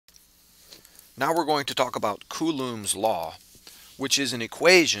Now we're going to talk about Coulombs Law, which is an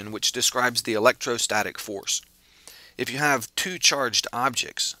equation which describes the electrostatic force. If you have two charged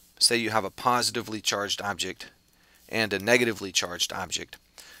objects, say you have a positively charged object and a negatively charged object,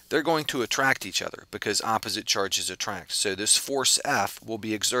 they're going to attract each other because opposite charges attract. So this force F will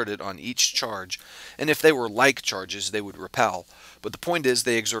be exerted on each charge, and if they were like charges, they would repel. But the point is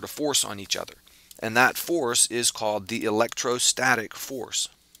they exert a force on each other, and that force is called the electrostatic force.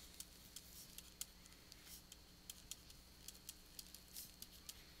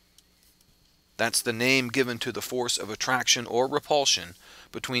 That's the name given to the force of attraction or repulsion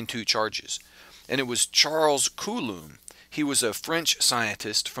between two charges. And it was Charles Coulomb. He was a French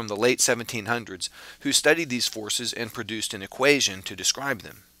scientist from the late 1700s who studied these forces and produced an equation to describe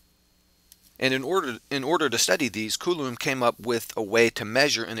them. And in order to study these, Coulomb came up with a way to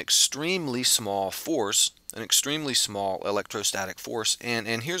measure an extremely small force, an extremely small electrostatic force, and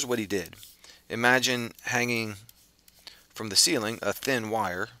here's what he did. Imagine hanging from the ceiling a thin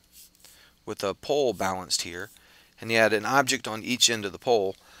wire with a pole balanced here, and he had an object on each end of the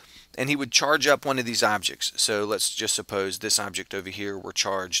pole, and he would charge up one of these objects. So let's just suppose this object over here were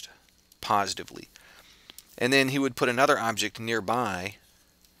charged positively, and then he would put another object nearby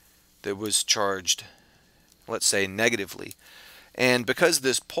that was charged, let's say, negatively. And because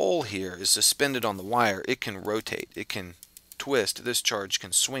this pole here is suspended on the wire, it can rotate, it can twist, this charge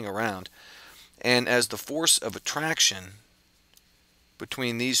can swing around, and as the force of attraction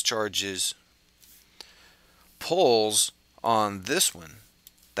between these charges pulls on this one,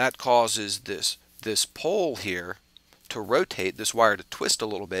 that causes this pole here to rotate, this wire to twist a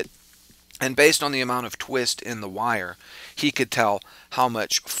little bit, and based on the amount of twist in the wire, he could tell how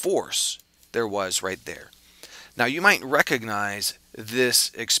much force there was right there. Now you might recognize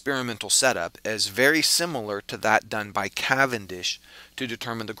this experimental setup as very similar to that done by Cavendish to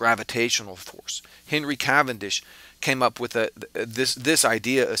determine the gravitational force. Henry Cavendish came up with this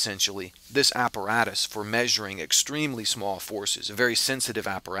idea, essentially, this apparatus for measuring extremely small forces, a very sensitive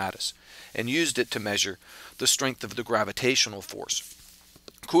apparatus, and used it to measure the strength of the gravitational force.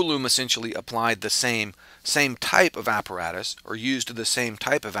 Coulomb essentially applied the same type of apparatus, or used the same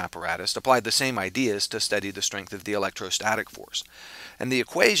type of apparatus, applied the same ideas to study the strength of the electrostatic force. And the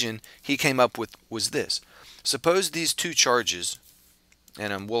equation he came up with was this. Suppose these two charges,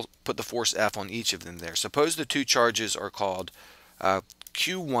 and we'll put the force F on each of them there. Suppose the two charges are called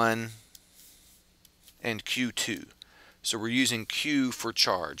Q1 and Q2. So we're using Q for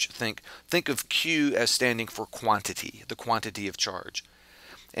charge. Think of Q as standing for quantity, the quantity of charge.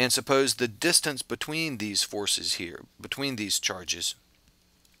 And suppose the distance between these forces here, between these charges,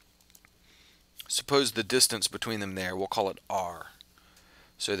 suppose the distance between them there, we'll call it R.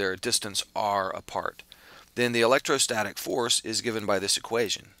 So they're a distance R apart. Then the electrostatic force is given by this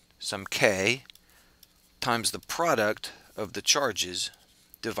equation, some K times the product of the charges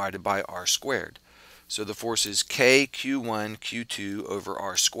divided by R squared. So the force is K Q1 Q2 over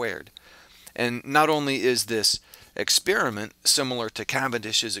R squared. And not only is this experiment similar to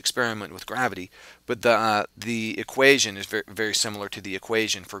Cavendish's experiment with gravity, but the equation is very, very similar to the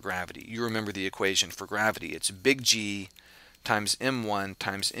equation for gravity. You remember the equation for gravity. It's big G times m1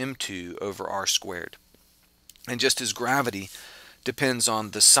 times m2 over r squared. And just as gravity depends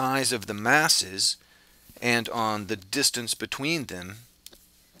on the size of the masses and on the distance between them,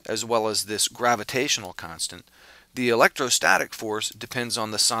 as well as this gravitational constant, the electrostatic force depends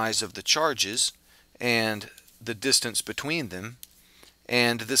on the size of the charges and the distance between them,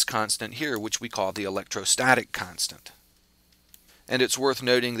 and this constant here, which we call the electrostatic constant. And it's worth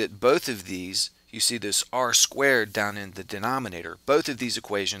noting that both of these, you see this r squared down in the denominator, both of these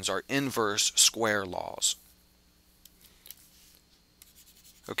equations are inverse square laws.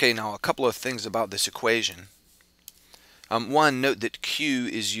 Okay, now a couple of things about this equation. One, note that Q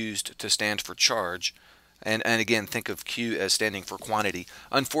is used to stand for charge, and again, think of Q as standing for quantity.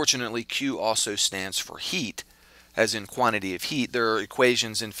 Unfortunately, Q also stands for heat, as in quantity of heat. There are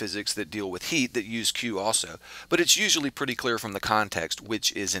equations in physics that deal with heat that use Q also, but it's usually pretty clear from the context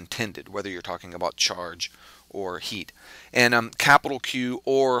which is intended, whether you're talking about charge or heat. And capital Q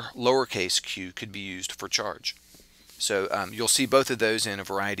or lowercase q could be used for charge. So you'll see both of those in a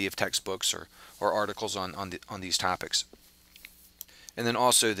variety of textbooks or articles on these topics. And then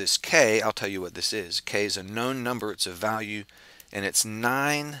also this K, I'll tell you what this is. K is a known number, it's a value, and it's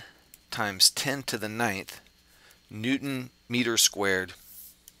 9 times 10 to the 9th Newton meter squared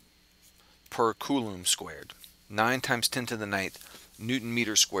per Coulomb squared. 9 times 10 to the 9th Newton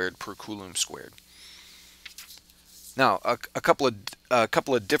meter squared per Coulomb squared. Now, a couple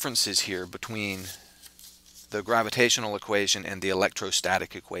of differences here between the gravitational equation and the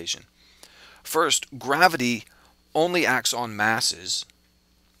electrostatic equation. First, gravity only acts on masses,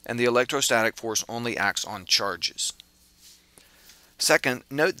 and the electrostatic force only acts on charges. Second,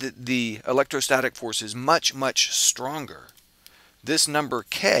 note that the electrostatic force is much, much stronger. This number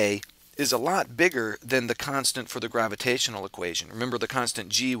K is a lot bigger than the constant for the gravitational equation. Remember, the constant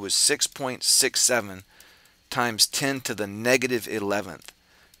G was 6.67 times 10 to the negative 11th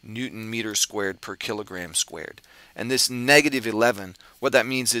Newton meters squared per kilogram squared. And this negative 11, what that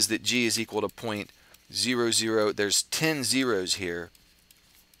means is that G is equal to 0.00. There's 10 zeros here.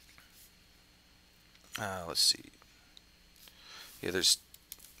 Let's see. Yeah, there's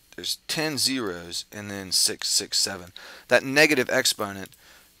 10 zeros and then 667. That negative exponent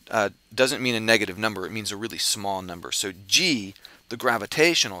doesn't mean a negative number. It means a really small number. So G, the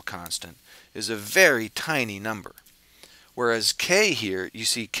gravitational constant, is a very tiny number. Whereas K here, you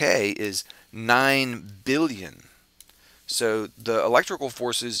see K is 9 billion. So the electrical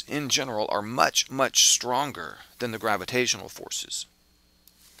forces in general are much, much stronger than the gravitational forces.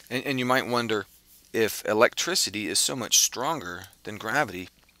 And you might wonder, if electricity is so much stronger than gravity,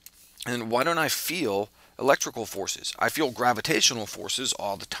 and why don't I feel electrical forces? I feel gravitational forces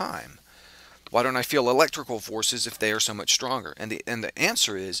all the time. Why don't I feel electrical forces if they are so much stronger? And the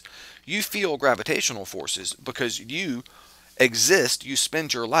answer is, you feel gravitational forces because you exist, you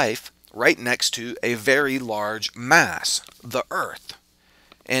spend your life right next to a very large mass, the Earth.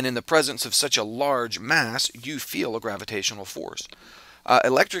 And in the presence of such a large mass, you feel a gravitational force.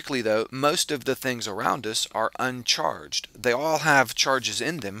 Electrically, though, most of the things around us are uncharged. They all have charges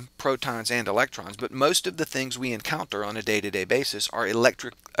in them, protons and electrons, but most of the things we encounter on a day-to-day basis are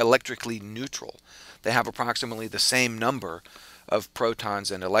electrically neutral. They have approximately the same number of protons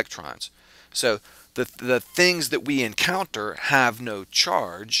and electrons. So the things that we encounter have no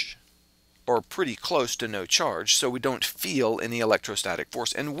charge, or pretty close to no charge, so we don't feel any electrostatic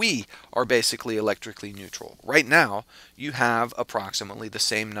force, and we are basically electrically neutral. Right now, you have approximately the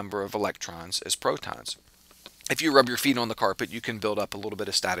same number of electrons as protons. If you rub your feet on the carpet, you can build up a little bit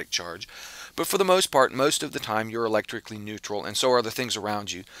of static charge, but for the most part, most of the time, you're electrically neutral, and so are the things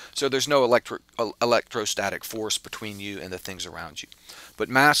around you, so there's no electrostatic force between you and the things around you. But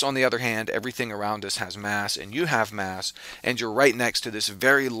mass, on the other hand, everything around us has mass, and you have mass, and you're right next to this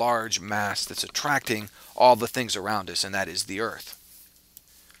very large mass that's attracting all the things around us, and that is the Earth.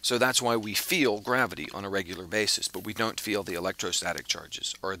 So that's why we feel gravity on a regular basis, but we don't feel the electrostatic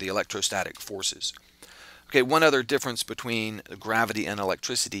charges or the electrostatic forces. Okay, one other difference between gravity and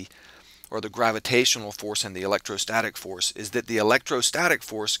electricity, or the gravitational force and the electrostatic force, is that the electrostatic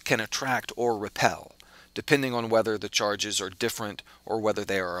force can attract or repel, depending on whether the charges are different or whether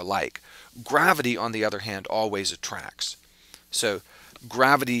they are alike. Gravity, on the other hand, always attracts. So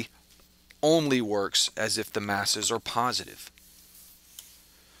gravity only works as if the masses are positive.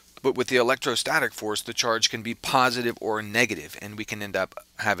 But with the electrostatic force, the charge can be positive or negative, and we can end up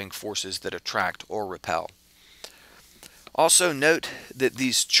having forces that attract or repel. Also note that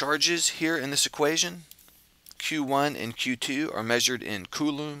these charges here in this equation, Q1 and Q2, are measured in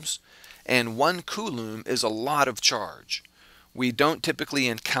coulombs, and 1 coulomb is a lot of charge. We don't typically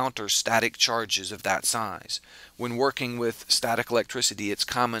encounter static charges of that size. When working with static electricity, it's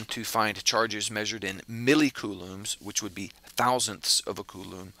common to find charges measured in millicoulombs, which would be thousandths of a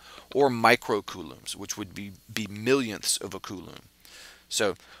coulomb, or microcoulombs, which would be millionths of a coulomb.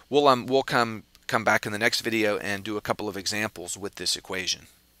 So we'll come back in the next video and do a couple of examples with this equation.